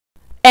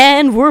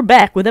And we're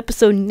back with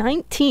episode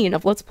 19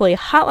 of Let's Play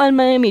Hotline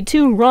Miami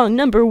 2 Wrong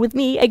Number with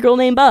me, a girl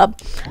named Bob.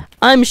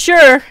 I'm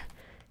sure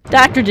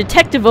Dr.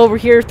 Detective over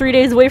here, 3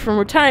 days away from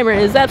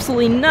retirement, is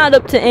absolutely not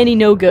up to any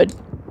no good.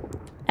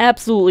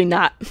 Absolutely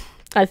not.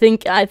 I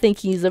think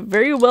he's a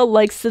very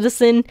well-liked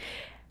citizen,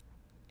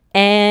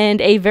 and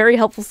a very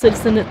helpful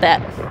citizen at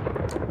that.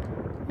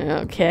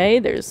 Okay,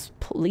 there's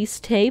police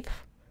tape.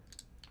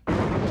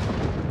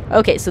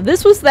 Okay, so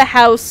this was the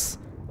house,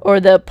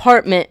 or the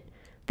apartment,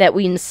 that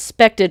we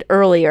inspected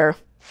earlier,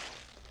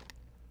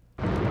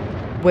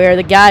 where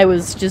the guy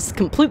was just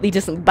completely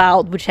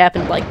disemboweled, which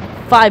happened like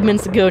 5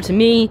 minutes ago to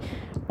me,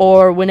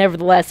 or whenever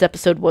the last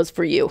episode was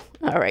for you.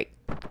 Alright,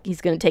 he's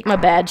gonna take my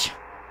badge.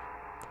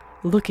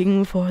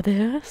 Looking for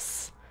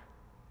this?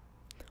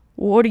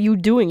 What are you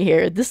doing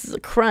here? This is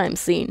a crime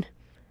scene.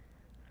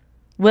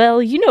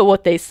 Well, you know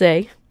what they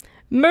say.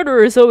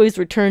 Murderers always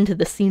return to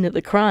the scene of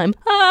the crime.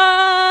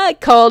 I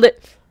called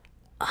it.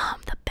 I'm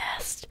the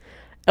best.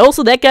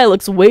 Also, that guy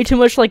looks way too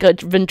much like a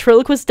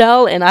ventriloquist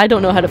doll, and I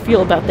don't know how to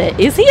feel about that.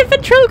 Is he a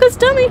ventriloquist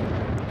dummy?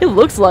 It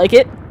looks like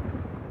it.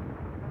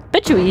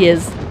 Bet you he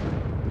is.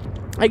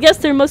 I guess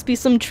there must be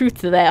some truth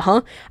to that,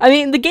 huh? I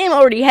mean, the game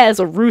already has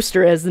a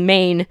rooster as the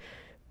main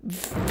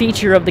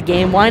feature of the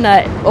game. Why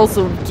not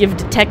also give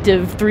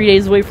Detective 3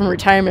 days away from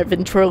retirement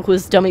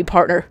ventriloquist dummy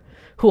partner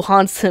who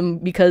haunts him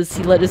because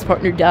he let his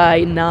partner die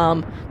in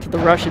Nam to the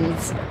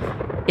Russians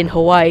in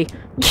Hawaii?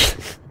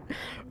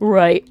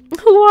 Right.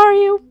 Who are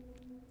you?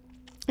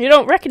 You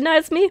don't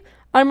recognize me?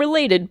 I'm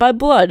related by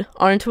blood,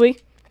 aren't we?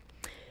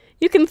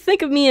 You can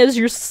think of me as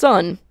your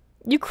son.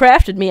 You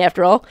crafted me,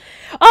 after all.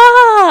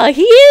 Ah,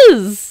 he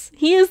is!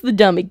 He is the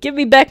dummy. Give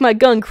me back my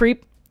gun,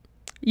 creep.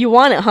 You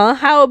want it, huh?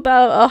 How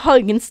about a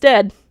hug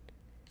instead?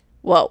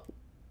 Whoa.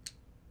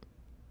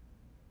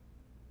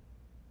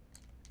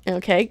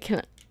 Okay,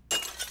 can I...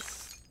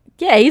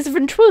 Yeah, he's a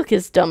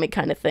ventriloquist dummy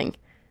kind of thing.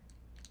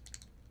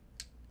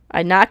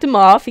 I knocked him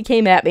off. He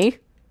came at me.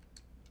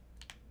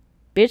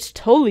 Bitch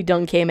totally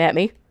done came at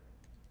me.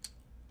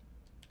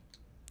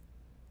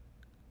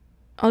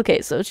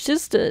 Okay, so it's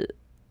just a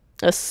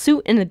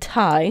suit and a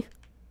tie.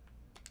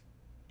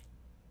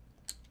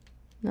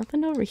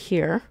 Nothing over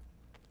here.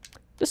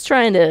 Just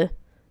trying to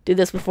do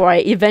this before I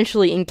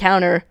eventually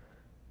encounter...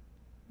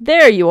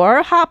 There you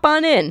are. Hop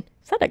on in.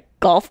 Is that a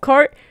golf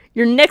cart?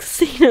 Your next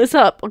scene is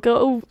up. I'll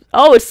go...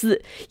 Oh, it's the...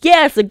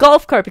 Yeah, it's a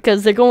golf cart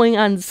because they're going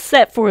on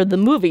set for the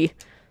movie.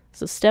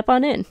 So step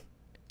on in.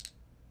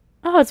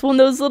 Oh, it's one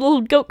of those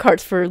little goat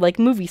carts for, like,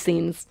 movie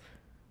scenes.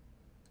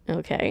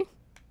 Okay.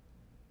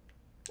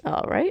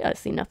 Alright, I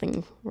see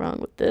nothing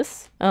wrong with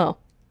this. Oh.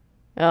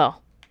 Oh.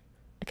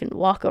 I can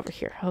walk over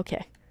here.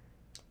 Okay.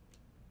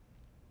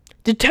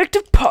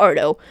 Detective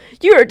Pardo,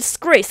 you're a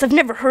disgrace. I've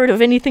never heard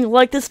of anything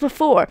like this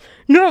before.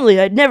 Normally,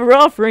 I'd never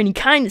offer any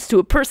kindness to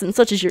a person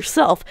such as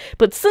yourself,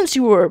 but since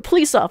you are a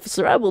police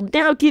officer, I will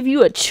now give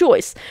you a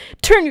choice.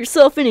 Turn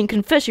yourself in and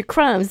confess your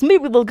crimes.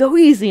 Maybe they'll go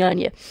easy on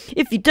you.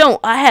 If you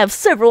don't, I have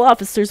several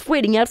officers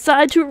waiting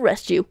outside to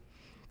arrest you.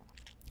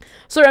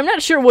 Sir, I'm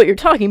not sure what you're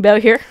talking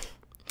about here.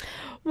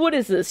 What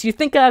is this you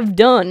think I've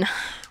done?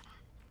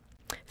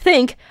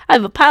 Think? I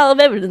have a pile of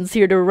evidence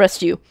here to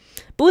arrest you.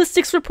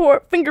 Ballistics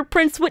report,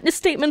 fingerprints, witness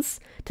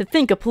statements. To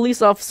think a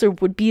police officer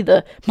would be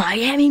the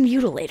Miami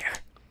mutilator.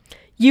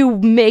 You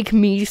make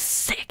me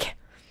sick.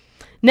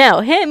 Now,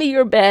 hand me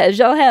your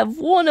badge. I'll have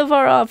one of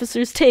our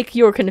officers take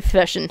your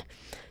confession.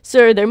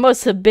 Sir, there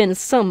must have been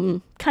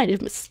some kind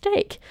of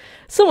mistake.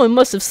 Someone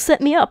must have set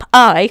me up.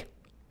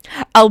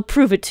 I'll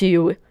prove it to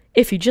you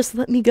if you just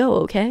let me go,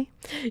 okay?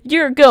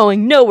 You're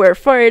going nowhere,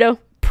 Pardo.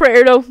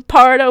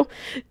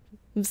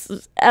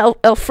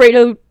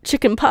 Alfredo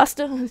chicken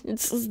pasta.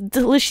 It's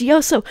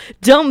delicioso.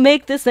 Don't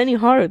make this any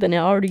harder than it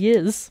already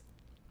is.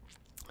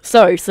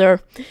 Sorry, sir.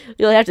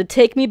 You'll have to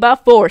take me by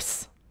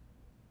force.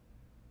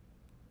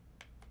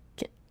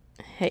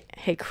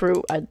 Hey,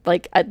 crew. I'd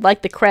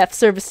like the craft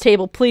service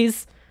table,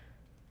 please.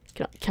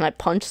 Can I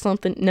punch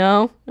something?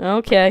 No.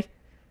 Okay.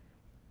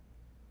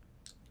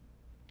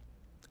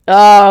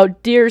 Oh,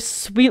 dear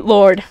sweet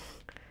lord.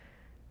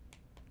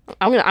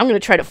 I'm gonna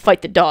try to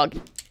fight the dog.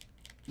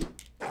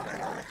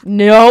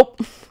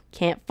 Nope.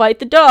 Can't fight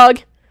the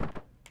dog.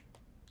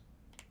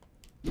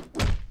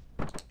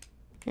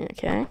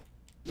 Okay.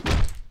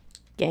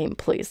 Game,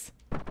 please.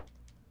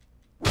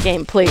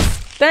 Game, please.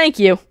 Thank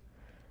you.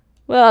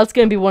 Well, it's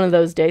gonna be one of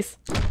those days.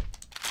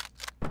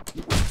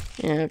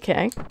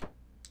 Okay.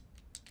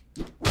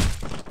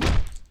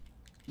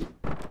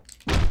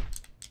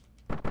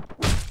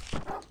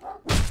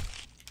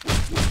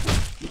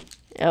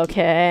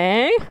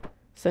 Okay.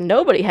 So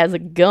nobody has a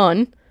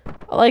gun.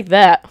 I like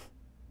that.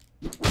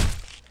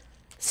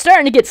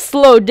 Starting to get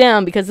slowed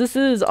down because this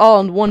is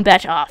all in one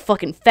batch. Ah,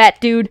 fucking fat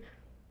dude.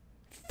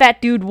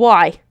 Fat dude,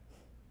 why?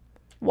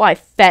 Why,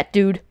 fat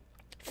dude?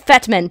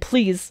 Fat men,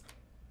 please.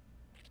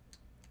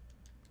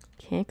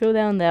 Can't go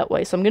down that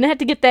way. So I'm gonna have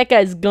to get that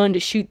guy's gun to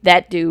shoot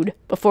that dude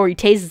before he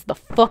tases the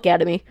fuck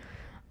out of me.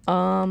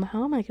 How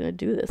am I gonna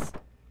do this?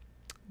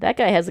 That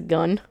guy has a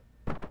gun.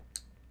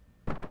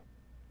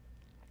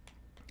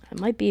 I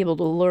might be able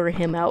to lure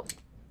him out.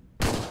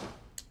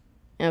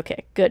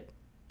 Okay, good.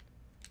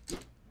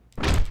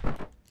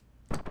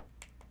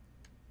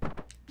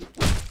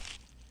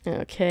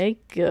 Okay,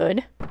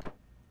 good.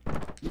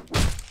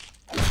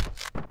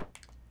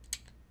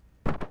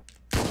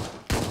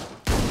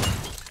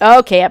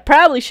 Okay, I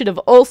probably should have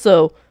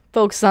also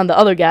focused on the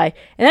other guy.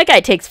 And that guy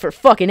takes for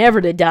fucking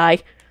ever to die.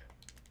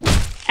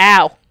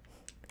 Ow.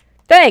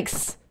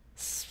 Thanks.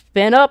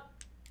 Spin up.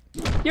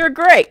 You're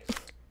great.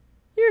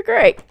 You're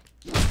great.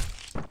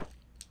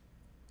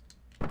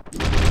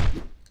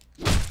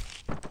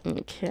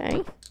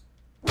 Okay.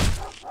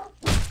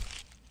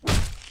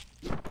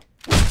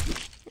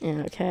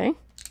 Okay.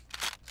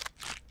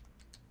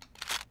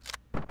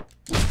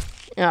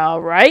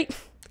 Alright.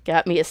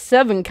 Got me a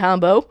 7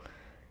 combo.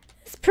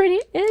 It's pretty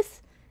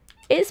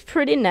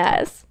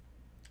nice.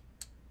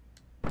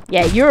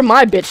 Yeah, you're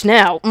my bitch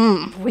now.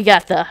 We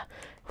got the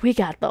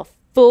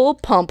full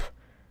pump.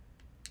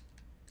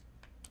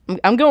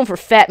 I'm going for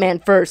Fat Man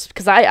first,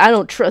 because I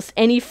don't trust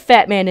any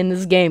Fat Man in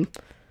this game.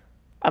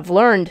 I've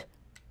learned.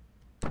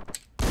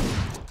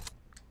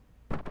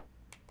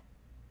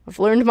 I've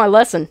learned my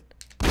lesson.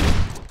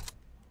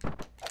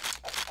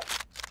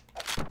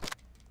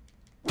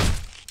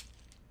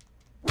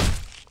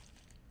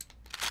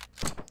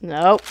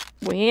 Nope,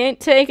 we ain't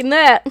taking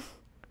that.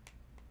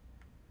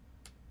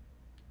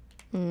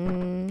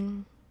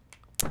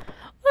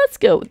 Let's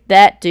go with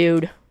that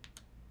dude.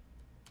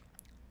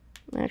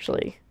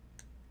 Actually,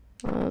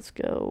 let's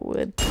go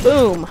with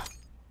boom.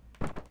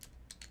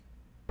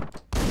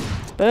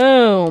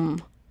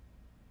 Boom.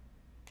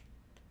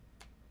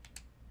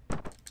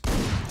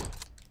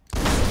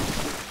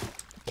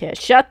 Okay,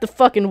 shut the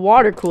fucking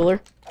water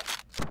cooler.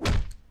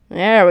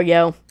 There we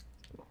go.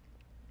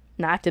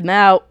 Knocked him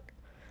out.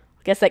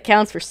 I guess that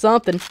counts for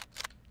something.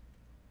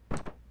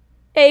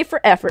 A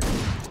for effort.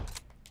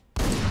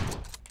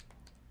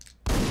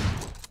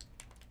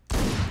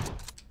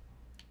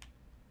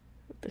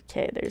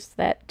 Okay, there's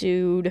that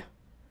dude.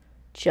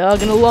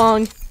 Chugging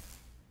along.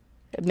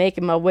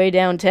 Making my way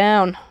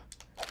downtown.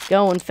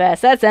 Going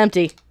fast. That's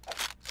empty.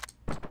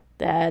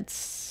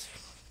 That's...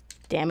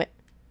 Damn it.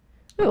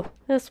 Ooh,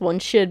 this one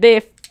should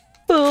be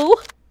full.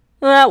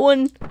 That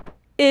one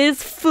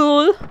is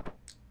full.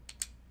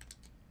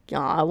 Oh,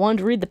 I wanted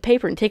to read the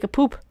paper and take a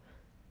poop.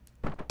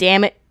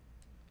 Damn it.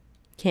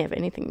 Can't have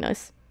anything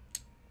nice.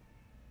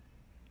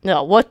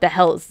 No, what the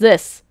hell is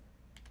this?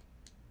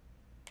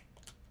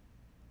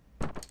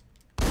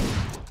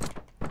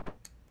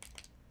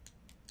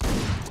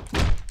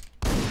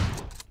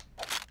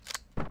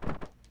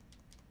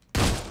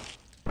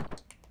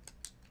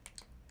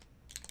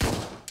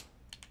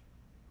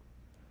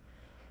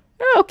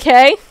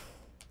 Okay.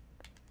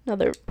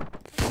 Another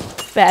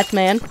fat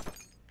man.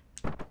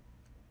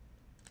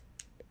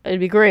 It'd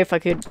be great if I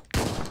could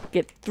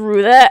get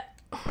through that.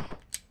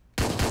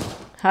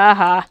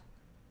 Haha.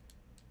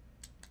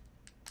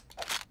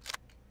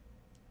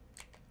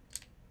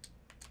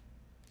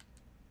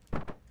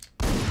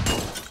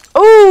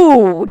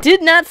 Ooh!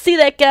 Did not see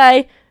that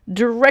guy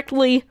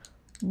directly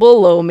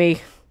below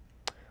me.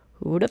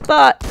 Who'd have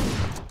thought?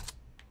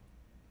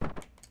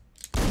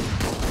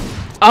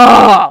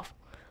 Oh!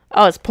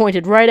 I was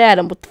pointed right at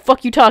him. What the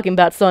fuck you talking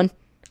about, son?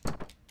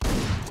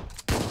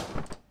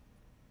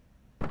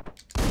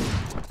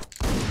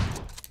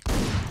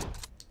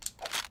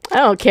 I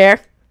don't care.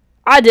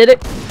 I did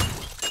it.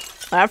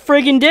 I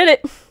friggin' did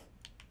it.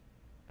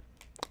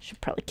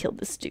 Should probably kill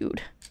this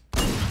dude.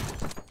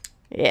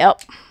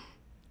 Yep.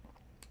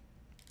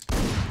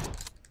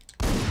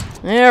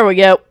 There we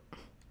go.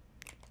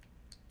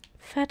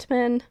 Fat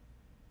man.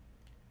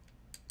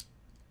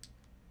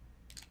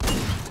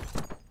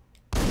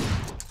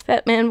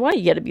 Fat man, why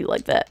you gotta be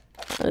like that?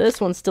 This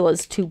one still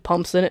has 2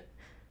 pumps in it.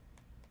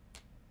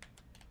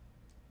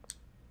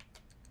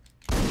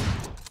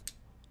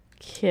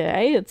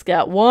 Okay, it's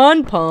got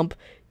 1 pump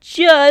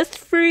just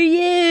for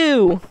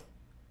you.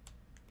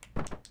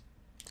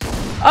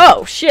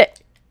 Oh,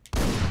 shit.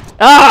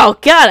 Oh,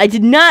 God, I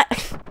did not...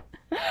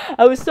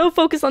 I was so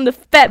focused on the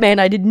fat man,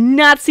 I did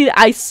not see that.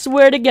 I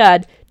swear to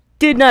God,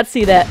 did not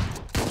see that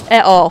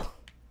at all.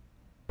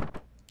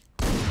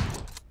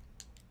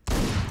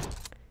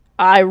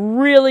 I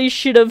really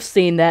should have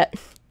seen that.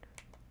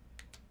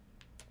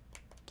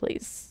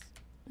 Please.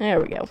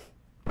 There we go.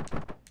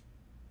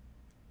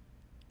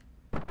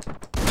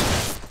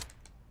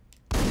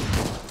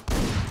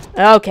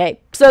 Okay,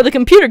 so the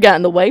computer got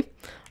in the way.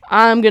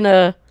 I'm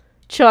gonna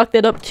chalk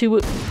that up to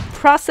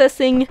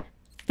processing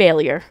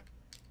failure.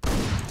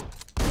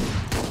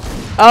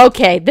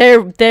 Okay,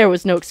 there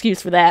was no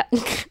excuse for that.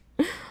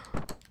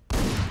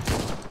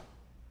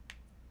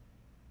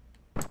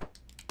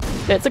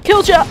 It's a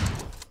kill shot.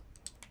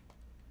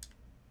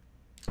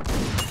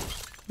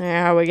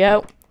 There we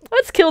go.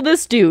 Let's kill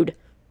this dude.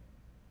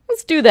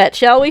 Let's do that,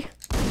 shall we?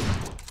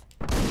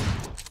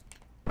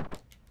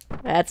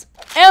 That's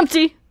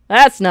empty.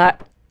 That's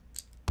not.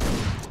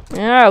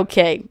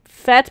 Okay.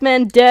 Fat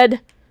man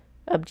dead.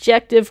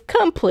 Objective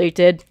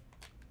completed.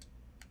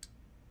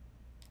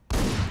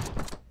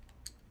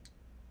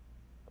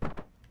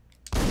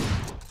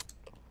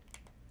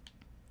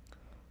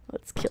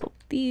 Let's kill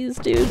these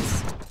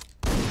dudes.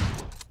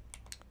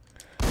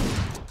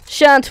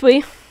 Shan't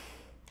we?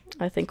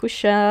 I think we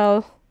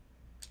shall.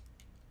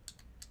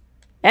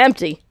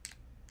 Empty.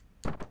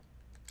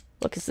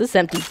 Look, is this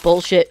empty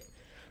bullshit?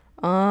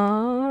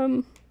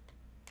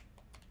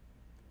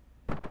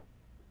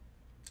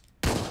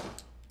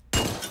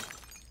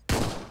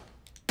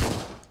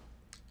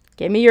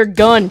 Give me your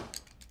gun.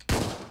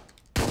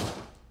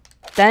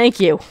 Thank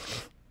you.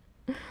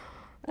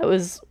 That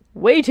was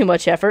way too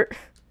much effort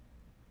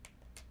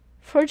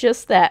for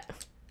just that.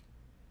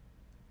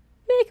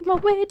 Make my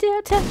way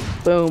downtown.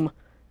 Boom.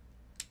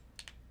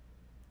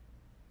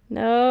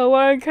 No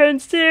one can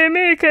see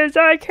me because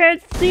I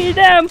can't see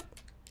them.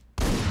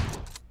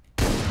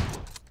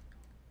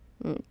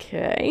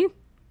 Okay.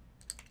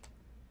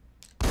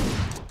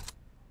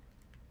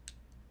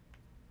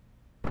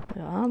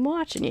 I'm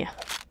watching you.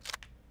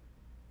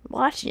 I'm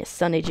watching you,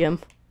 Sonny Jim.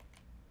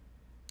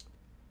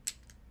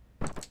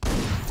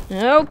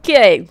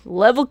 Okay,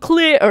 level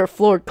clear, or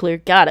floor clear.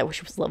 God, I wish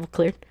it was level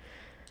cleared.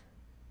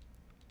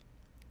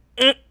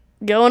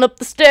 Going up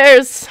the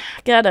stairs.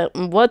 Gotta,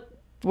 what,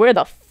 where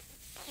the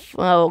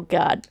oh,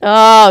 God.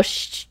 Oh,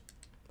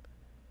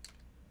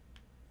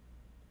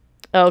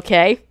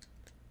 okay.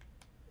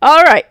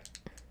 Alright.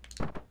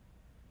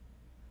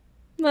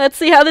 Let's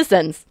see how this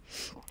ends.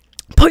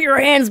 Put your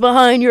hands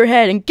behind your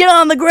head and get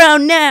on the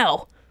ground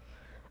now!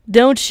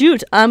 Don't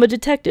shoot, I'm a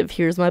detective.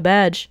 Here's my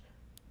badge.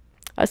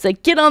 I say,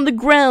 get on the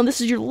ground. This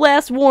is your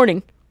last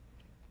warning.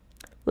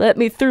 Let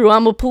me through.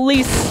 I'm a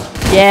police.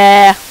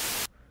 Yeah.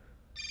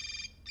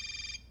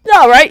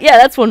 Alright, yeah,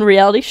 that's one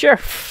reality. Sure.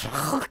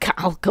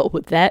 I'll go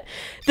with that.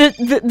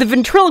 The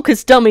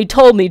ventriloquist dummy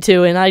told me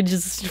to, and I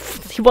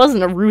just... He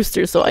wasn't a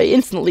rooster, so I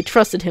instantly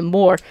trusted him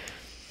more.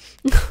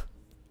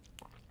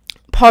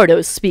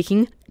 Pardo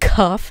speaking.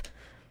 Cuff.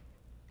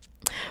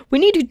 We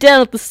need you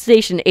down at the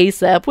station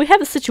ASAP. We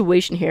have a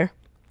situation here.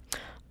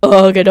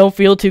 Ugh, I don't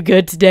feel too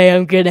good today.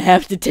 I'm gonna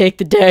have to take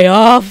the day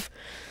off.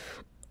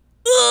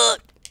 Ugh.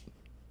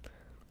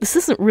 This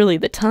isn't really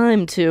the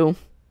time to...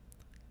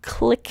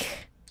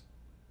 Click.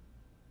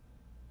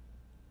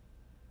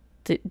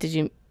 Did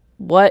you...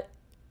 What?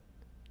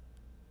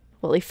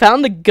 Well, he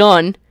found the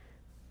gun.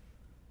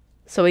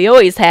 So he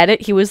always had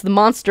it. He was the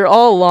monster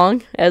all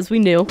along, as we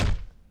knew.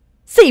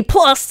 C+!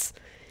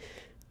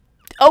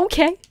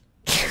 Okay.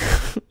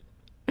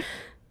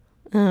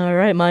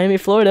 Alright, Miami,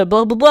 Florida,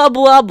 blah, blah, blah,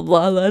 blah,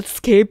 blah, let's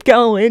keep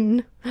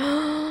going.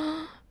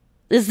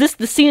 Is this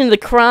the scene of the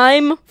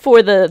crime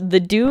for the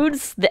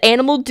dudes? The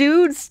animal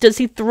dudes? Does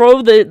he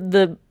throw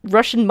the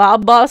Russian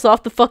mob boss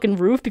off the fucking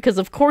roof? Because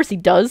of course he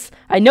does.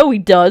 I know he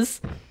does.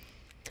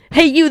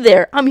 Hey, you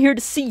there, I'm here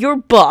to see your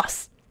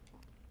boss.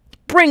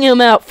 Bring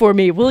him out for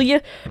me, will you?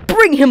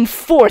 Bring him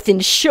forth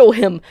and show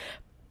him,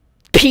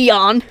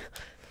 peon.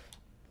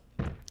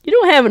 You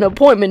don't have an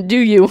appointment, do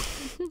you?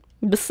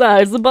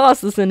 Besides, the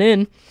boss isn't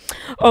in.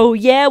 Oh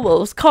yeah,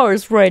 well, his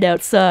car's right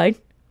outside.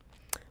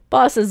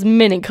 Boss has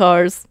many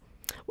cars.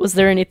 Was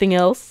there anything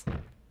else?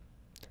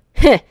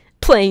 Heh,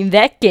 playing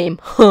that game,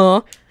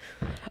 huh?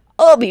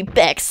 I'll be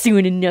back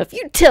soon enough.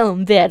 You tell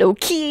him that,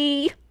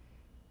 okay?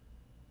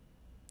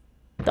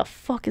 The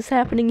fuck is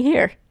happening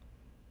here?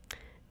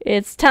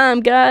 It's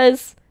time,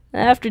 guys.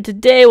 After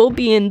today, we'll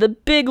be in the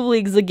big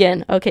leagues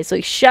again. Okay, so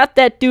he shot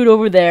that dude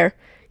over there.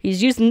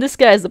 He's using this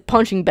guy as a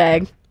punching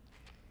bag.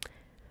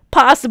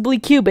 Possibly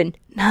Cuban,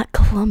 not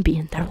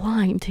Colombian. They're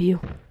lying to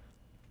you.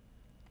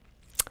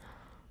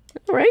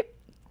 Alright.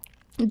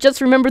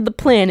 Just remember the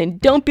plan and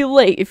don't be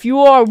late. If you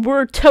are,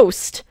 we're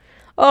toast.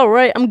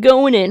 Alright, I'm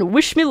going in.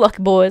 Wish me luck,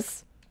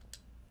 boys.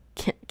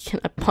 Can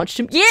I punch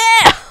him?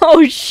 Yeah!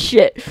 Oh,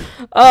 shit.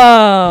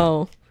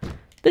 Oh.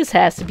 This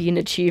has to be an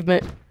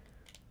achievement.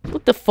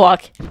 What the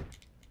fuck?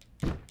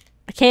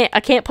 I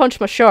can't punch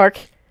my shark.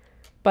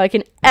 But I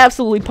can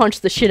absolutely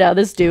punch the shit out of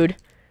this dude.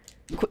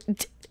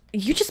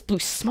 You just blew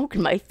smoke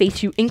in my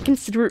face, you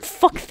inconsiderate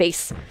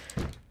fuckface.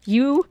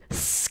 You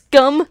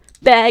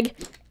scumbag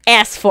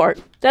ass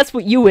fart. That's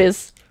what you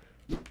is.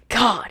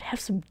 God, have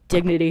some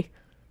dignity.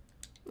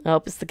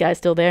 Oh, is the guy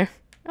still there?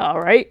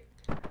 Alright.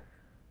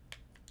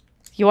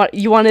 You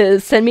want to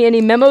send me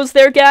any memos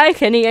there, guy?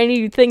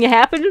 Anything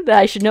happened that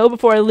I should know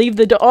before I leave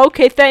the door?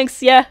 Okay,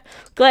 thanks, yeah.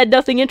 Glad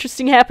nothing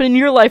interesting happened in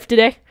your life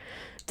today.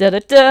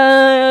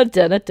 Da-da-da,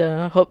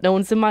 da-da-da. Hope no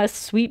one's in my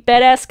sweet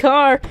badass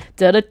car.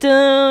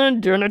 Da-da-da,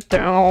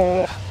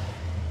 da-da-da.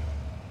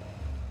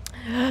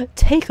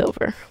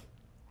 Takeover.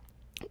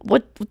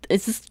 What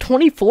is this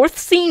 24th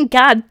scene?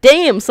 God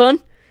damn,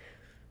 son.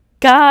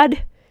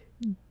 God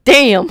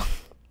damn.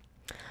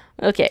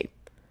 Okay.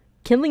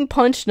 Killing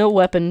punch, no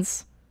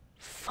weapons.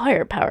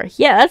 Firepower.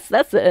 Yeah,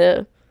 that's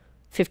a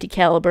 50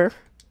 caliber.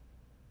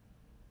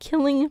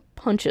 Killing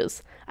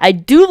punches. I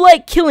do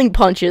like killing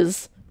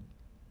punches.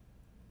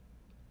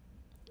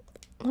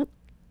 What?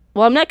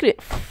 Well, I'm not gonna...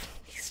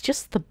 He's it's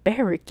just the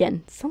bear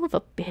again. Son of a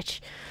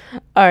bitch.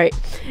 Alright.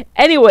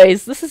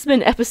 Anyways, this has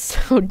been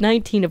episode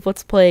 19 of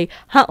Let's Play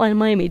Hotline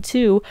Miami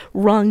 2,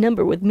 Wrong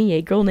Number with me,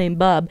 a girl named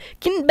Bob.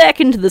 Getting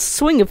back into the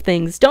swing of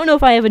things. Don't know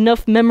if I have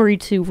enough memory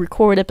to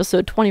record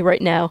episode 20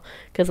 right now,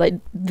 because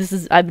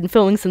I've been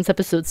filming since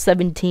episode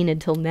 17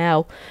 until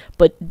now.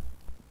 But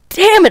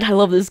damn it, I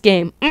love this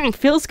game.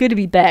 Feels good to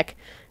be back.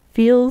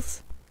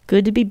 Feels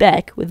good to be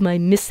back with my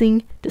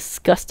missing,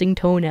 disgusting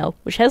toenail,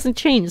 which hasn't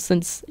changed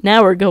since an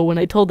hour ago when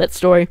I told that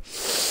story.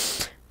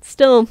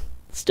 Still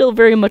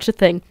very much a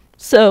thing.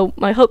 So,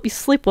 I hope you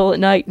sleep well at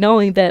night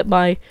knowing that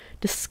my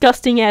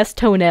disgusting-ass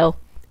toenail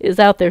is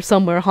out there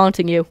somewhere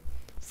haunting you.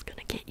 It's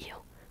gonna get you.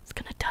 It's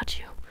gonna touch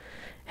you.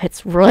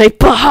 It's right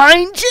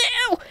behind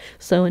you!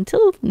 So,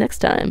 until next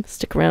time,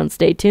 stick around,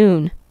 stay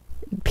tuned.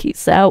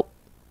 Peace out.